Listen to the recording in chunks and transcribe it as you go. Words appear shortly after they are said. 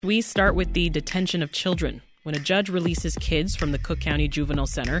We start with the detention of children. When a judge releases kids from the Cook County Juvenile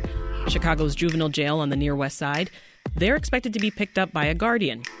Center, Chicago's juvenile jail on the near west side, they're expected to be picked up by a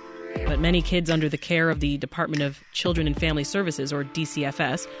guardian. But many kids under the care of the Department of Children and Family Services, or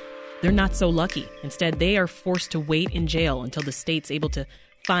DCFS, they're not so lucky. Instead, they are forced to wait in jail until the state's able to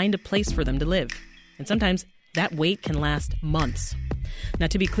find a place for them to live. And sometimes that wait can last months. Now,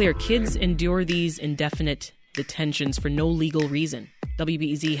 to be clear, kids endure these indefinite detentions for no legal reason.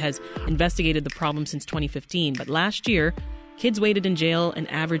 rWBEZ has investigated the problem since 2015, but last year, kids waited in jail an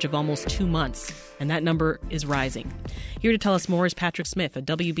average of almost 2 months, and that number is rising. Here to tell us more is Patrick Smith, a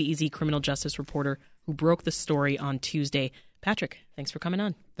rWBEZ criminal justice reporter who broke the story on Tuesday. Patrick, thanks for coming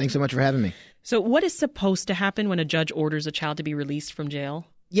on. Thanks so much for having me. So what is supposed to happen when a judge orders a child to be released from jail?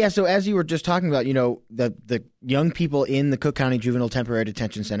 Yeah, so as you were just talking about, the young people in the Cook County Juvenile Temporary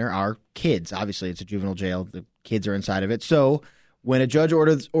Detention Center are kids. Obviously, it's a juvenile jail. The kids are inside of it. So when a judge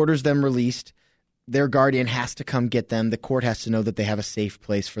orders them released, their guardian has to come get them. The court has to know that they have a safe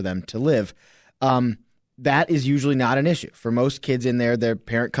place for them to live. That is usually not an issue. For most kids in there, their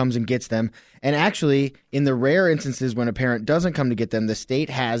parent comes and gets them. And actually, in the rare instances when a parent doesn't come to get them, the state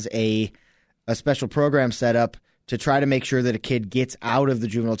has a special program set up to try to make sure that a kid gets out of the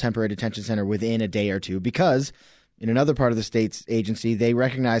Juvenile Temporary Detention Center within a day or two, because in another part of the state's agency, they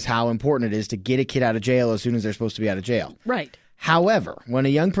recognize how important it is to get a kid out of jail as soon as they're supposed to be out of jail. Right. However, when a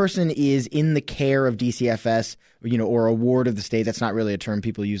young person is in the care of DCFS, or a ward of the state, that's not really a term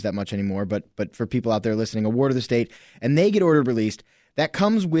people use that much anymore, but for people out there listening, a ward of the state, and they get ordered released, that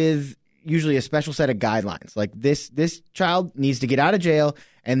comes with usually a special set of guidelines. Like this child needs to get out of jail,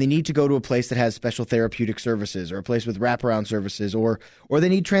 and they need to go to a place that has special therapeutic services, or a place with wraparound services, or they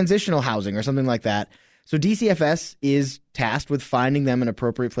need transitional housing or something like that. So DCFS is tasked with finding them an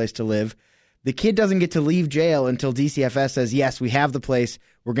appropriate place to live. The kid doesn't get to leave jail until DCFS says, yes, we have the place.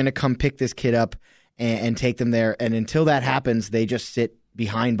 We're going to come pick this kid up and take them there. And until that happens, they just sit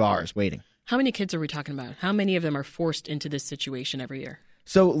behind bars waiting. How many kids are we talking about? How many of them are forced into this situation every year?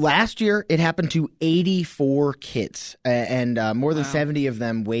 So last year, it happened to 84 kids, and more than 70 of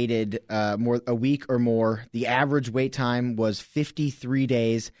them waited a week or more. The average wait time was 53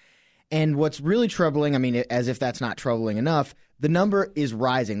 days. And what's really troubling, as if that's not troubling enough, the number is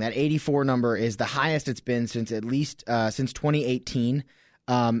rising. That 84 number is the highest it's been since at least since 2018.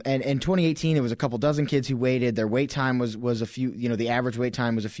 And in 2018, it was a couple dozen kids who waited. Their wait time was a few, the average wait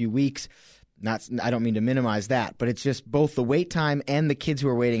time was a few weeks. I don't mean to minimize that, but it's just both the wait time and the kids who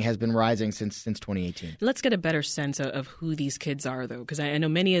are waiting has been rising since 2018. Let's get a better sense of who these kids are, though, because I know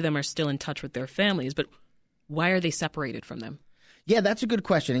many of them are still in touch with their families, but why are they separated from them? Yeah, that's a good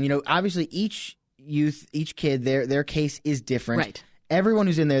question. And, obviously each kid, their case is different. Right. Everyone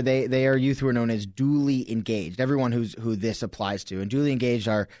who's in there, they are youth who are known as duly engaged. Everyone who this applies to. And duly engaged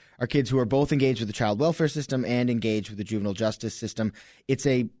are kids who are both engaged with the child welfare system and engaged with the juvenile justice system. It's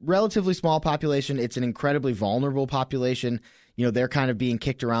a relatively small population. It's an incredibly vulnerable population. They're kind of being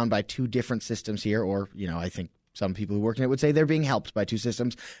kicked around by two different systems here, or, I think some people who work in it would say they're being helped by two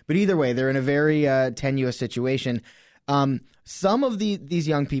systems. But either way, they're in a very tenuous situation. Some of these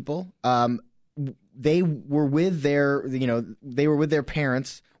young people, they were with their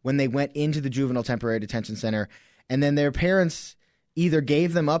parents when they went into the Juvenile Temporary Detention Center, and then their parents either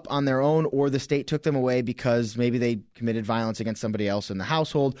gave them up on their own or the state took them away because maybe they committed violence against somebody else in the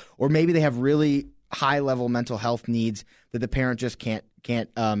household, or maybe they have really high-level mental health needs that the parent just can't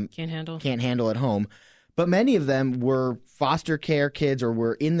handle at home. But many of them were foster care kids or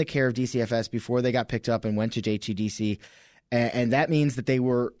were in the care of DCFS before they got picked up and went to JTDC. And that means that they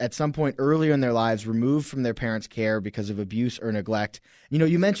were at some point earlier in their lives removed from their parents' care because of abuse or neglect.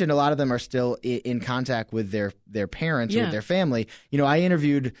 You mentioned a lot of them are still in contact with their parents or with their family. I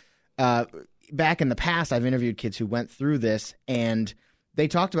interviewed back in the past, I've interviewed kids who went through this, and they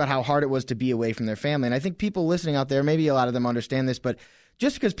talked about how hard it was to be away from their family. And I think people listening out there, maybe a lot of them understand this, but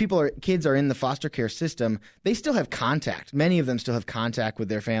just because kids are in the foster care system, they still have contact. Many of them still have contact with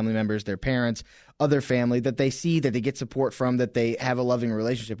their family members, their parents, other family that they see, that they get support from, that they have a loving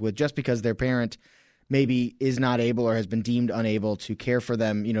relationship with. Just because their parent maybe is not able or has been deemed unable to care for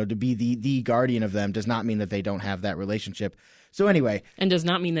them, to be the guardian of them, does not mean that they don't have that relationship. So anyway. And does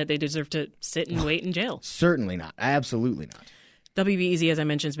not mean that they deserve to sit and wait in jail. Certainly not. Absolutely not. rWBEZ, as I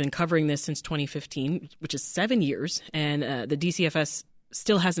mentioned, has been covering this since 2015, which is 7 years, and the DCFS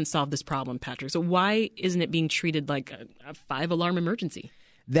still hasn't solved this problem, Patrick. So why isn't it being treated like a 5-alarm emergency?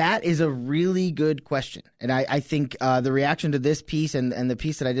 That is a really good question. And I think the reaction to this piece and the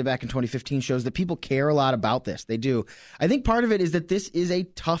piece that I did back in 2015 shows that people care a lot about this. They do. I think part of it is that this is a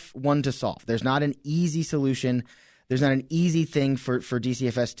tough one to solve. There's not an easy solution. There's not an easy thing for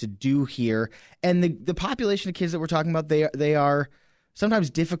DCFS to do here. And the population of kids that we're talking about, they are sometimes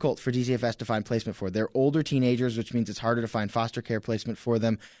difficult for DCFS to find placement for. They're older teenagers, which means it's harder to find foster care placement for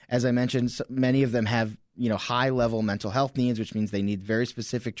them. As I mentioned, many of them have high-level mental health needs, which means they need very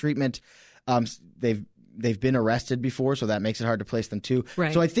specific treatment. They've been arrested before, so that makes it hard to place them too.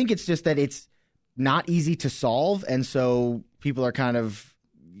 Right. So I think it's just that it's not easy to solve, and so people are kind of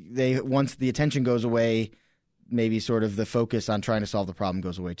once the attention goes away, maybe sort of the focus on trying to solve the problem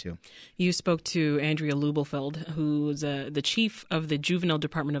goes away too. You spoke to Andrea Lubelfeld, who's the chief of the juvenile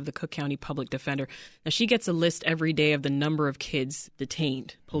department of the Cook County Public Defender. Now, she gets a list every day of the number of kids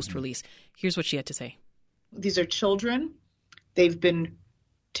detained post-release. Here's what she had to say. These are children. They've been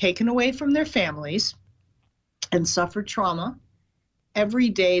taken away from their families and suffered trauma. Every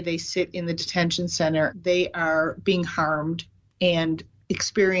day they sit in the detention center, they are being harmed and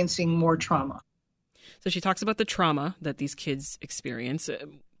experiencing more trauma. So she talks about the trauma that these kids experience.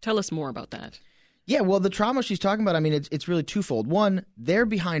 Tell us more about that. Yeah, well, the trauma she's talking about, I mean, it's really twofold. One, they're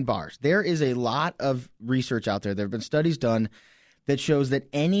behind bars. There is a lot of research out there. There have been studies done that shows that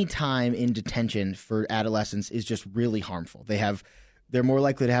any time in detention for adolescents is just really harmful. They're more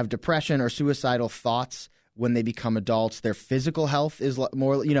likely to have depression or suicidal thoughts when they become adults. Their physical health is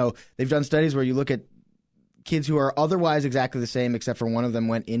more, they've done studies where you look at kids who are otherwise exactly the same, except for one of them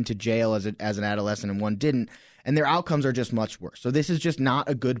went into jail as an adolescent and one didn't, and their outcomes are just much worse. So this is just not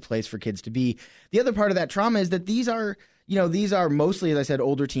a good place for kids to be. The other part of that trauma is that these are mostly, as I said,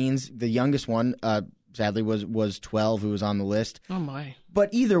 older teens. The youngest one, sadly, was 12, who was on the list. Oh, my. But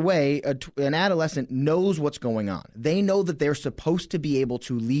either way, an adolescent knows what's going on. They know that they're supposed to be able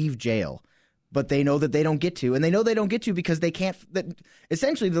to leave jail, but they know that they don't get to. And they know they don't get to because they can't –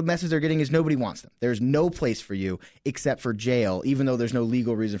 essentially the message they're getting is nobody wants them. There's no place for you except for jail, even though there's no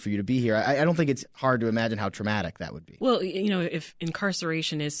legal reason for you to be here. I don't think it's hard to imagine how traumatic that would be. Well, if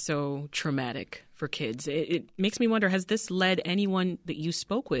incarceration is so traumatic for kids, it makes me wonder, has this led anyone that you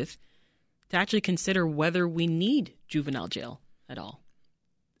spoke with to actually consider whether we need juvenile jail at all?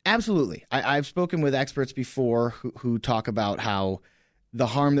 Absolutely. I've spoken with experts before who talk about how the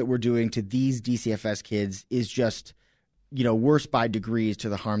harm that we're doing to these DCFS kids is just, worse by degrees to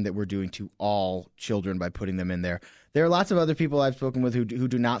the harm that we're doing to all children by putting them in there. There are lots of other people I've spoken with who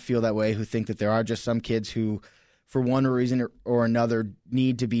do not feel that way, who think that there are just some kids who, for one reason or another,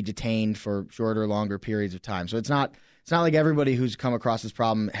 need to be detained for shorter or longer periods of time. So it's not like everybody who's come across this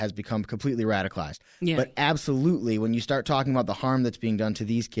problem has become completely radicalized. Yeah. But absolutely, when you start talking about the harm that's being done to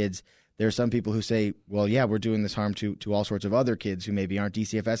these kids, there are some people who say, well, yeah, we're doing this harm to all sorts of other kids who maybe aren't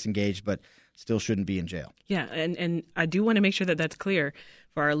DCFS engaged but still shouldn't be in jail. Yeah, and I do want to make sure that that's clear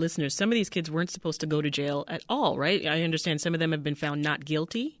for our listeners. Some of these kids weren't supposed to go to jail at all, right? I understand some of them have been found not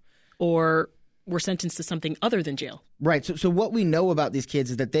guilty or were sentenced to something other than jail. Right. So what we know about these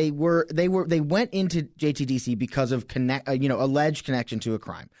kids is that they went into JTDC because of alleged connection to a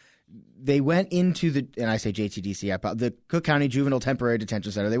crime. They went into and I say JTDC, the Cook County Juvenile Temporary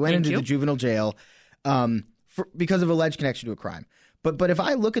Detention Center. They went into the juvenile jail because of alleged connection to a crime. But if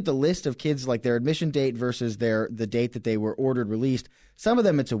I look at the list of kids, like their admission date versus the date that they were ordered released, some of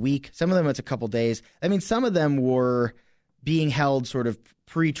them it's a week, some of them it's a couple days. I mean, some of them were being held sort of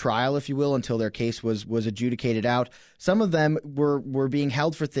pre-trial, if you will, until their case was adjudicated out. Some of them were being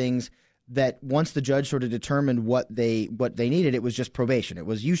held for things that once the judge sort of determined what they needed, it was just probation. It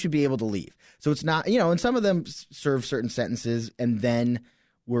was, you should be able to leave. So it's not, and some of them served certain sentences and then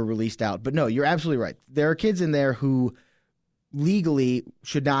were released out. But no, you're absolutely right. There are kids in there who legally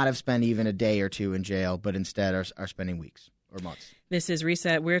should not have spent even a day or two in jail, but instead are spending weeks or months. This is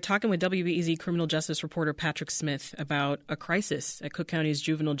Reset. We're talking with rWBEZ criminal justice reporter Patrick Smith about a crisis at Cook County's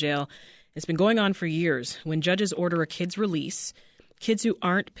juvenile jail. It's been going on for years. When judges order a kid's release, kids who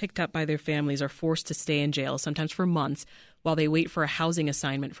aren't picked up by their families are forced to stay in jail, sometimes for months, while they wait for a housing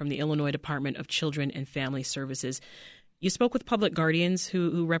assignment from the Illinois Department of Children and Family Services. You spoke with public guardians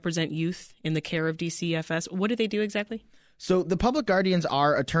who represent youth in the care of DCFS. What do they do exactly? So the public guardians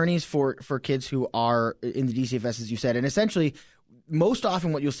are attorneys for kids who are in the DCFS, as you said. And essentially, most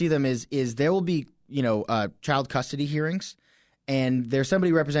often what you'll see them is there will be, child custody hearings. And there's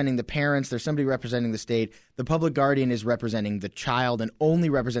somebody representing the parents. There's somebody representing the state. The public guardian is representing the child and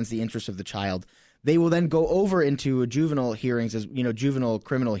only represents the interests of the child. They will then go over into juvenile hearings, juvenile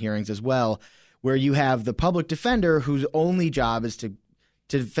criminal hearings as well, where you have the public defender whose only job is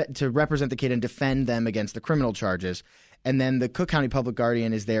to represent the kid and defend them against the criminal charges. And then the Cook County public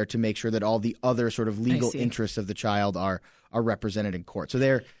guardian is there to make sure that all the other sort of legal interests of the child are represented in court. So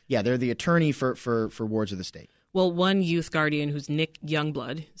they're the attorney for wards of the state. Well, one youth guardian, who's Nick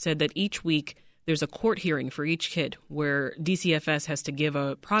Youngblood, said that each week there's a court hearing for each kid where DCFS has to give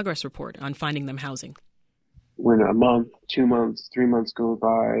a progress report on finding them housing. When a month, 2 months, 3 months go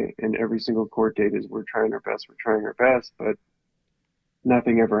by, and every single court date is we're trying our best, but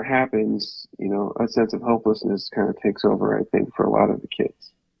nothing ever happens, a sense of hopelessness kind of takes over, I think, for a lot of the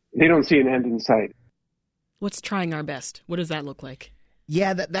kids. They don't see an end in sight. What's trying our best? What does that look like?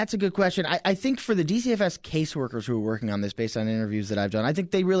 Yeah, that's a good question. I think for the DCFS caseworkers who are working on this, based on interviews that I've done, I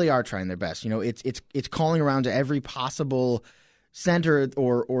think they really are trying their best. It's calling around to every possible center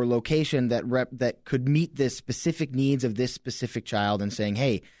or location that could meet the specific needs of this specific child and saying,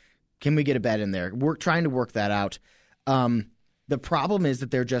 hey, can we get a bed in there? We're trying to work that out. The problem is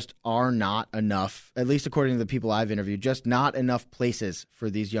that there just are not enough, at least according to the people I've interviewed, just not enough places for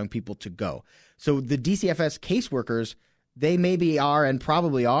these young people to go. So the DCFS caseworkers, they maybe are and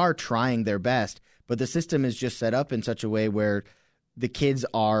probably are trying their best, but the system is just set up in such a way where the kids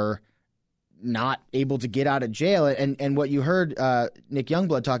are not able to get out of jail. And what you heard Nick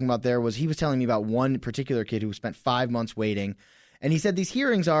Youngblood talking about there was he was telling me about one particular kid who spent 5 months waiting. And he said these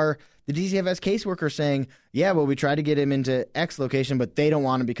hearings are the DCFS caseworker saying, yeah, well, we tried to get him into X location, but they don't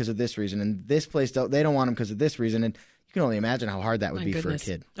want him because of this reason. And this place, they don't want him because of this reason. And you can only imagine how hard that would be for a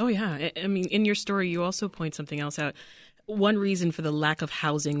kid. Oh, yeah. I mean, in your story, you also point something else out. One reason for the lack of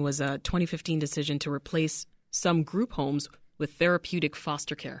housing was a 2015 decision to replace some group homes with therapeutic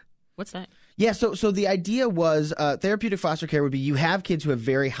foster care. What's that? Yeah, so the idea was therapeutic foster care would be you have kids who have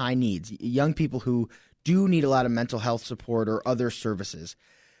very high needs, young people who do need a lot of mental health support or other services.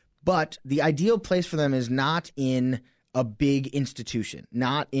 But the ideal place for them is not in a big institution,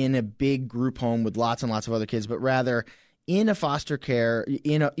 not in a big group home with lots and lots of other kids, but rather in a foster care,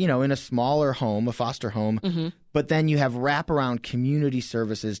 in a smaller home, a foster home. Mm-hmm. But then you have wraparound community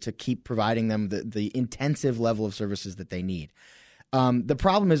services to keep providing them the intensive level of services that they need. The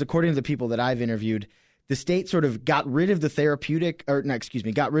problem is, according to the people that I've interviewed, the state sort of got rid of got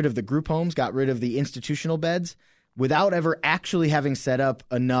rid of the group homes, got rid of the institutional beds without ever actually having set up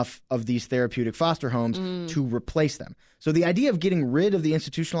enough of these therapeutic foster homes to replace them. So the idea of getting rid of the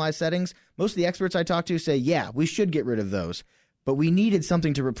institutionalized settings, most of the experts I talk to say, yeah, we should get rid of those. But we needed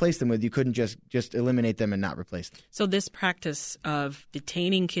something to replace them with. You couldn't just eliminate them and not replace them. So this practice of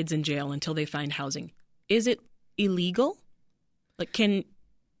detaining kids in jail until they find housing, is it illegal? Like, can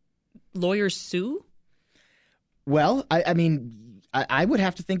lawyers sue? Well, I mean, I would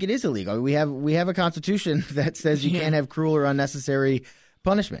have to think it is illegal. We have a constitution that says you can't have cruel or unnecessary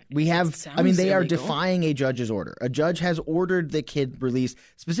punishment. They are illegal. defying a judge's order. A judge has ordered the kid released.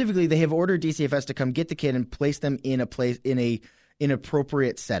 Specifically, they have ordered DCFS to come get the kid and place them in an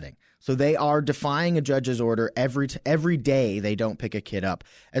appropriate setting. So they are defying a judge's order every day. They don't pick a kid up.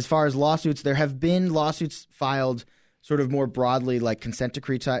 As far as lawsuits, there have been lawsuits filed sort of more broadly, like consent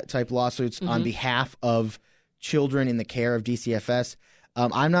decree type lawsuits on behalf of children in the care of DCFS.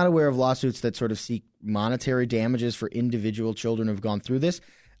 I'm not aware of lawsuits that sort of seek monetary damages for individual children who've gone through this.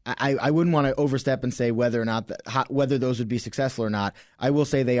 I wouldn't want to overstep and say whether those would be successful or not. I will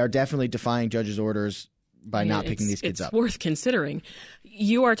say they are definitely defying judges' orders by not picking these kids up. It's worth considering.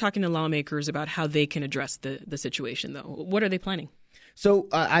 You are talking to lawmakers about how they can address the situation, though. What are they planning? So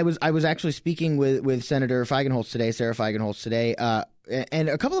I was actually speaking with Senator Feigenholtz today, Sarah Feigenholtz today, and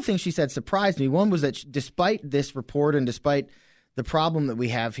a couple of things she said surprised me. One was that despite this report and despite the problem that we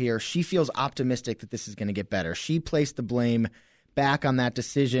have here, she feels optimistic that this is going to get better. She placed the blame back on that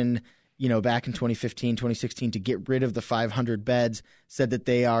decision, back in 2015, 2016 to get rid of the 500 beds, said that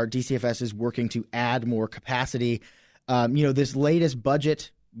DCFS is working to add more capacity. This latest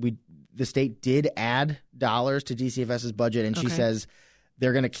budget, the state did add dollars to DCFS's budget, and she says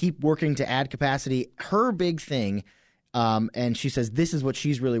they're going to keep working to add capacity. Her big thing, and she says this is what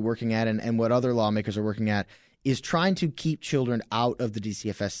she's really working at and what other lawmakers are working at, is trying to keep children out of the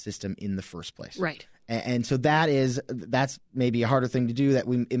DCFS system in the first place. Right. And so that's maybe a harder thing to do.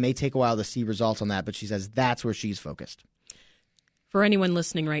 It may take a while to see results on that, but she says that's where she's focused. For anyone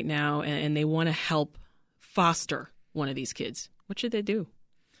listening right now and they want to help foster one of these kids, what should they do?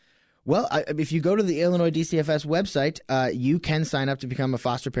 Well, if you go to the Illinois DCFS website, you can sign up to become a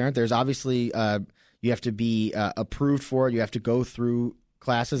foster parent. There's obviously you have to be approved for it. You have to go through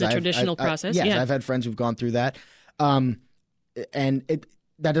classes. The traditional process. Yes, I've had friends who've gone through that. And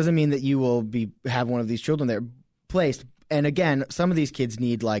that doesn't mean that you will have one of these children there placed. And again, some of these kids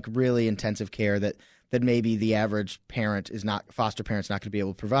need like really intensive care that maybe the average foster parent's not going to be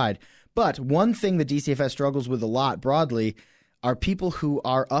able to provide. But one thing that DCFS struggles with a lot broadly are people who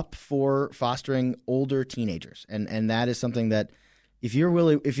are up for fostering older teenagers. And that is something that if you're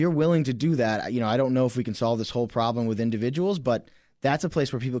willing to do that, I don't know if we can solve this whole problem with individuals, but that's a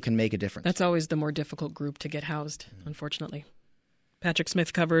place where people can make a difference. That's always the more difficult group to get housed, unfortunately. Patrick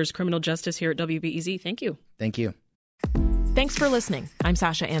Smith covers criminal justice here at WBEZ. Thank you. Thank you. Thanks for listening. I'm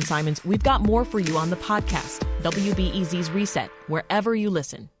Sasha-Ann Simons. We've got more for you on the podcast, WBEZ's Reset, wherever you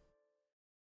listen.